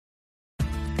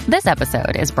This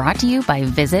episode is brought to you by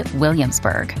Visit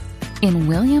Williamsburg. In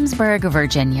Williamsburg,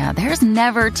 Virginia, there's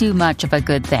never too much of a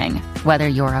good thing. Whether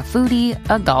you're a foodie,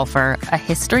 a golfer, a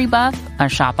history buff, a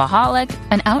shopaholic,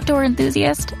 an outdoor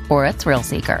enthusiast, or a thrill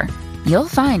seeker, you'll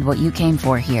find what you came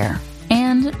for here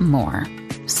and more.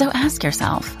 So ask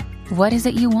yourself, what is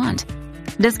it you want?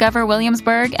 Discover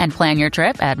Williamsburg and plan your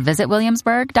trip at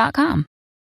visitwilliamsburg.com.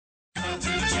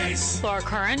 Laura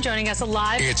Curran joining us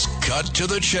live. It's Cut to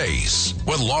the Chase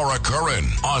with Laura Curran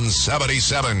on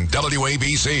 77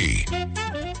 WABC.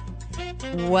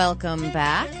 Welcome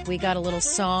back. We got a little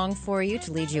song for you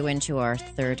to lead you into our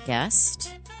third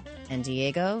guest. And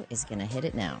Diego is going to hit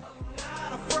it now.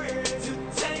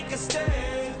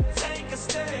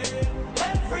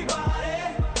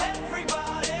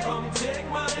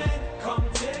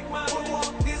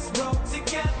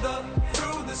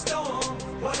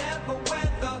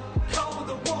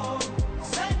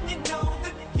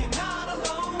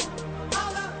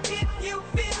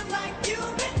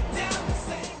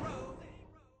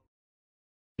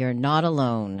 You're not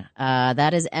alone.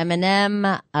 That is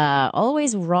Eminem,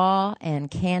 always raw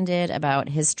and candid about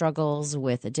his struggles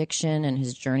with addiction and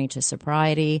his journey to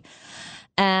sobriety.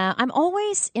 I'm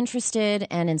always interested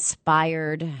and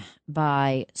inspired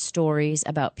by stories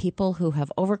about people who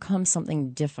have overcome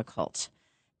something difficult.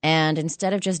 And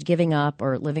instead of just giving up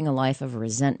or living a life of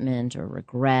resentment or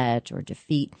regret or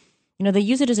defeat, they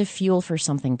use it as a fuel for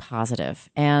something positive.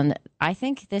 And I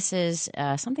think this is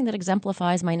something that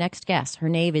exemplifies my next guest. Her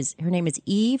name is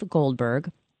Eve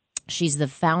Goldberg. She's the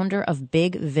founder of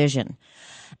Big Vision.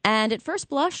 And at first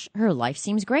blush, her life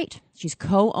seems great. She's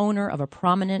co-owner of a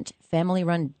prominent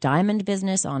family-run diamond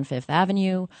business on Fifth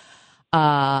Avenue.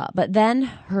 But then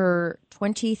her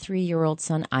 23-year-old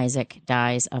son, Isaac,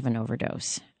 dies of an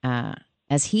overdose.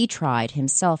 As he tried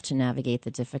himself to navigate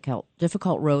the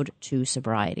difficult road to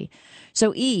sobriety.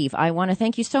 So, Eve, I want to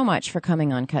thank you so much for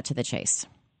coming on Cut to the Chase.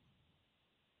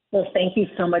 Well, thank you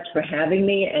so much for having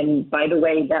me. And by the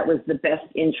way, that was the best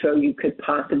intro you could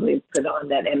possibly put on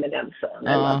that Eminem song.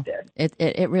 I loved it.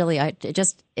 It really, it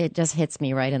just hits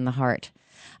me right in the heart.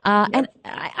 And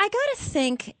I got to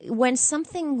think, when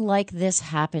something like this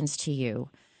happens to you,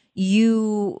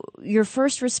 your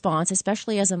first response,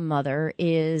 especially as a mother,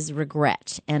 is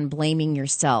regret and blaming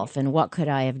yourself and what could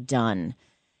I have done?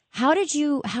 How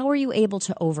were you able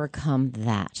to overcome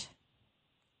that?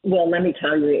 Well, let me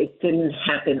tell you, it didn't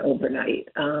happen overnight.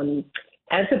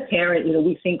 As a parent,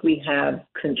 we think we have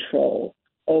control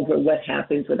over what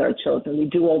happens with our children. We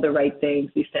do all the right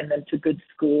things. We send them to good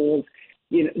schools.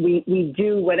 We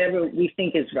do whatever we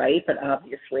think is right, but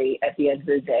obviously at the end of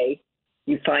the day,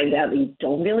 you find out you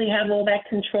don't really have all that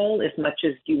control as much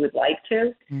as you would like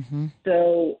to. Mm-hmm.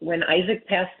 So when Isaac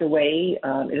passed away,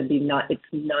 it's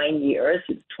 9 years.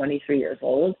 He was 23 years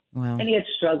old. Wow. And he had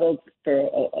struggled for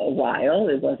a while.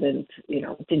 It wasn't,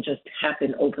 it didn't just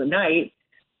happen overnight.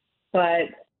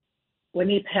 But when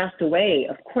he passed away,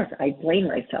 of course, I blamed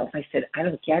myself. I said, I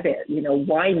don't get it.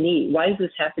 Why me? Why does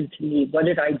this happen to me? What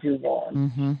did I do wrong?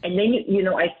 Mm-hmm. And then,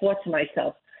 I thought to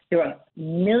myself, there are a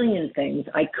million things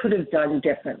I could have done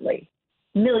differently.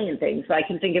 Million things. I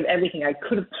can think of everything I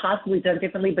could have possibly done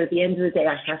differently, but at the end of the day,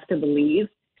 I have to believe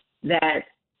that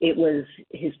it was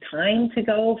his time to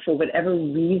go for whatever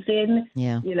reason.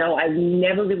 Yeah. I've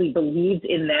never really believed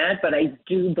in that, but I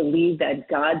do believe that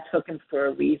God took him for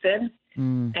a reason.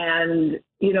 Mm. And,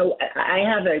 I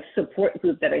have a support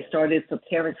group that I started for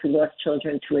parents who lost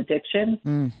children to addiction.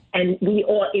 Mm. And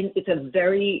it's a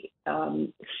very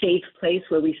safe place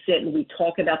where we sit and we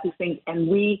talk about these things. And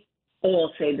we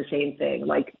all say the same thing.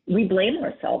 Like, we blame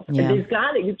ourselves. Yeah. And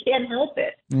you can't help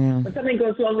it. Yeah. When something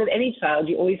goes wrong with any child,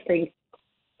 you always think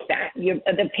that you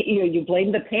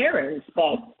blame the parents.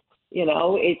 But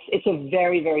it's a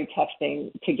very, very tough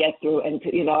thing to get through. And,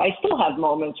 I still have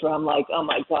moments where I'm like, oh,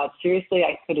 my God, seriously,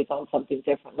 I could have done something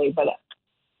differently. But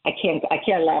I can't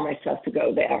allow myself to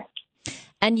go there.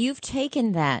 And you've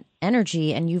taken that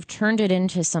energy and you've turned it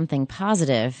into something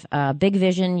positive. Big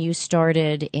Vision, you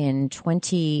started in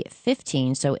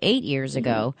 2015, so 8 years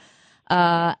ago,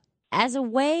 as a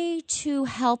way to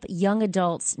help young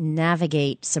adults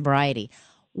navigate sobriety.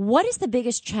 What is the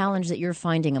biggest challenge that you're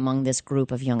finding among this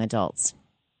group of young adults?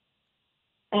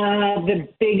 The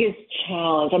biggest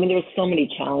challenge, there's so many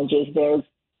challenges. There's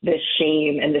the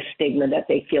shame and the stigma that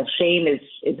they feel. Shame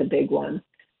is a big one.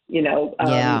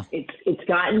 It's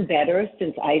gotten better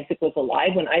since Isaac was alive.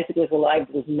 When Isaac was alive,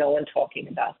 there was no one talking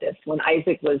about this. When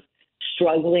Isaac was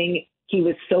struggling, he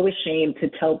was so ashamed to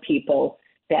tell people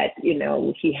that,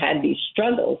 he had these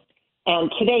struggles.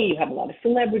 And today you have a lot of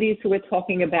celebrities who are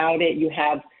talking about it. You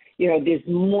have, there's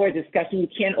more discussion. You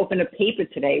can't open a paper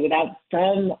today without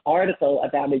some article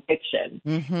about addiction.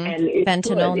 Mm-hmm. And it's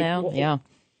Fentanyl good. now, yeah.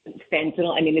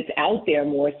 Fentanyl, I mean, it's out there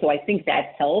more, so I think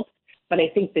that helps. But I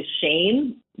think the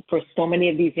shame for so many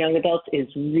of these young adults is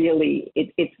really,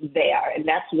 it's there. And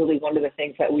that's really one of the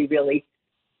things that we really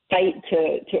fight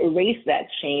to erase, that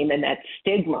shame and that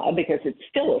stigma, because it's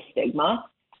still a stigma.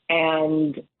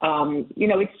 And,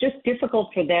 it's just difficult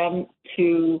for them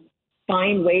to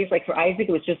find ways, like for Isaac,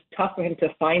 it was just tough for him to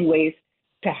find ways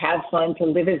to have fun, to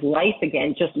live his life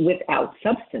again, just without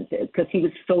substances, because he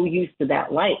was so used to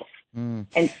that life.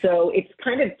 And so it's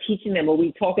kind of teaching them, what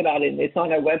we talk about it, it's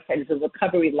on our website, is a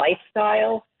recovery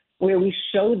lifestyle, where we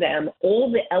show them all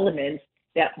the elements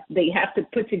that they have to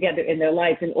put together in their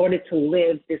lives in order to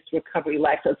live this recovery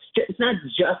life. So it's not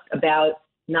just about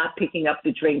not picking up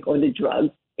the drink or the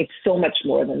drug. It's so much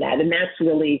more than that. And that's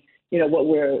really,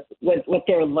 what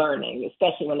they're learning,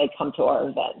 especially when they come to our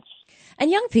events.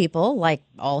 And young people, like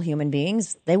all human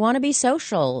beings, they want to be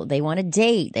social. They want to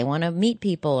date. They want to meet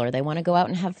people, or they want to go out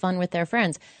and have fun with their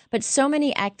friends. But so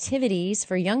many activities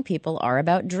for young people are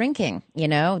about drinking.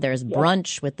 There's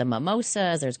brunch with the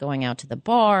mimosas. There's going out to the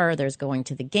bar. There's going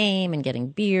to the game and getting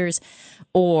beers,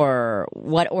 or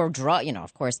drug.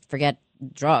 Of course, forget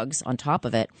drugs on top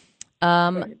of it.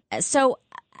 So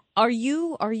are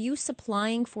you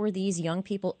supplying for these young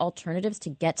people alternatives to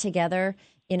get together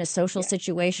in a social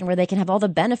situation where they can have all the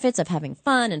benefits of having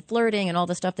fun and flirting and all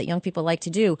the stuff that young people like to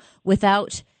do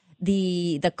without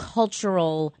the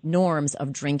cultural norms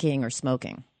of drinking or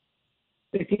smoking?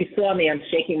 If you saw me, I'm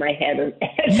shaking my head at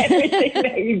everything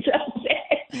that you just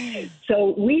said.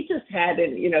 So we just had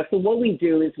so what we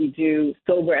do is we do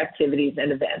sober activities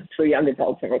and events for young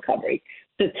adults in recovery.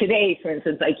 So today, for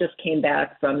instance, I just came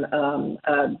back from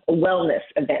a wellness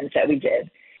event that we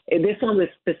did. This one was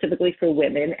specifically for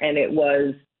women, and it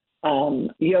was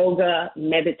yoga,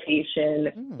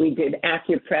 meditation. We did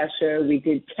acupressure. We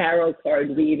did tarot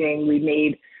card reading. We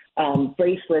made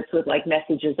bracelets with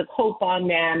messages of hope on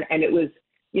them. And it was,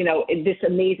 this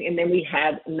amazing. And then we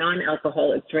had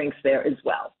non-alcoholic drinks there as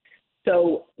well.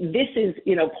 So this is,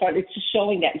 it's just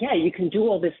showing that, you can do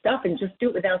all this stuff and just do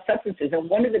it without substances. And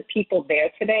one of the people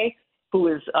there today who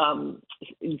was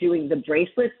doing the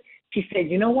bracelets, she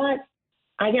said, you know what?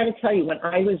 I got to tell you, when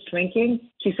I was drinking,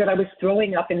 she said I was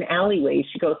throwing up in alleyways.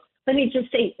 She goes, let me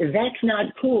just say, that's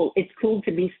not cool. It's cool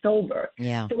to be sober.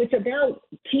 Yeah. So it's about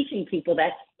teaching people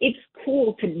that it's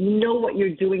cool to know what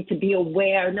you're doing, to be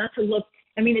aware, not to look.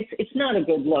 I mean, it's not a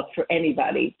good look for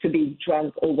anybody to be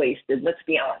drunk or wasted. Let's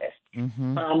be honest.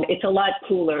 Mm-hmm. It's a lot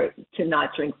cooler to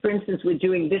not drink. For instance, we're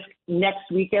doing this next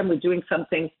weekend. We're doing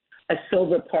a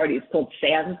sober party. It's called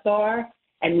Sam's Bar.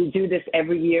 And we do this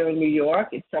every year in New York.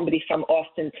 It's somebody from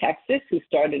Austin, Texas, who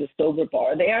started a sober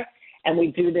bar there. And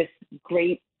we do this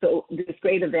great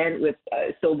event with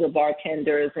sober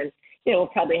bartenders. And, we'll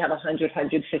probably have 100,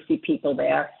 150 people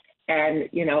there. And,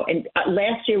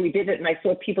 last year we did it, and I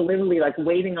saw people literally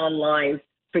waiting online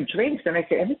for drinks. And I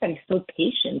said, everybody's so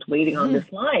patient waiting on this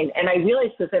line. And I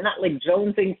realized that they're not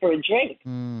jonesing for a drink.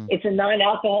 It's a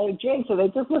non-alcoholic drink. So they're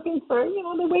just looking for,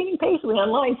 they're waiting patiently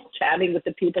online, chatting with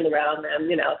the people around them,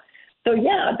 So,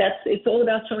 it's all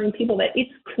about showing people that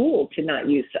it's cool to not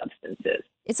use substances.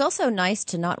 It's also nice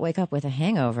to not wake up with a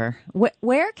hangover.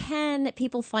 Where can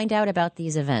people find out about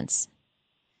these events?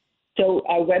 So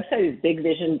our website is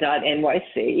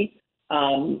bigvision.nyc.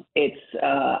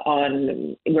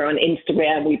 We're on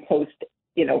Instagram. We post,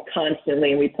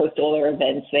 constantly, and we post all our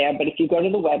events there. But if you go to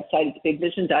the website, it's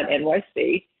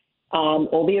bigvision.nyc.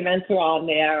 All the events are on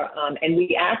there. And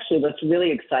we actually, what's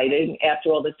really exciting,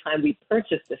 after all this time, we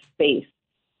purchased a space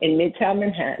in Midtown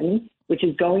Manhattan, which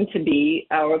is going to be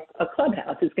a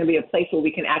clubhouse. It's going to be a place where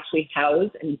we can actually house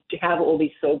and have all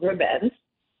these sober events,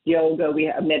 yoga, we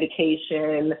have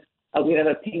meditation, we have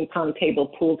a ping pong table,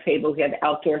 pool table. We have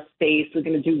outdoor space. We're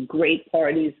going to do great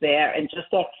parties there, and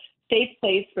just a safe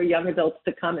place for young adults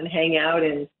to come and hang out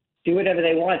and do whatever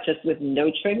they want, just with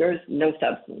no triggers, no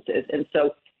substances. And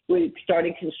so we're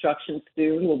starting construction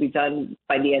soon. We'll be done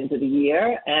by the end of the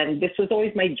year. And this was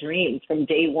always my dream from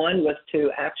day one, was to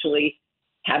actually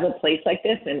have a place like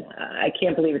this. And I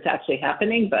can't believe it's actually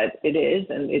happening, but it is.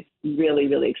 And it's really,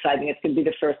 really exciting. It's going to be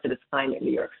the first of its kind in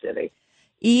New York City.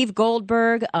 Eve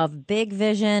Goldberg of Big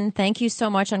Vision, thank you so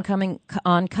much on coming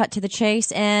on Cut to the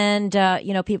Chase. And,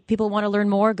 people want to learn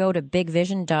more, go to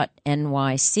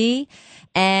bigvision.nyc.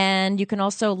 And you can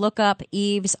also look up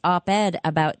Eve's op-ed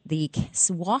about the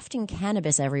wafting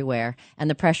cannabis everywhere and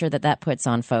the pressure that puts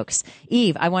on folks.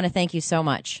 Eve, I want to thank you so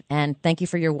much. And thank you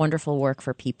for your wonderful work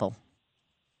for people.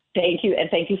 Thank you. And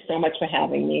thank you so much for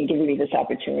having me and giving me this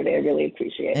opportunity. I really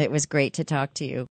appreciate it. It was great to talk to you.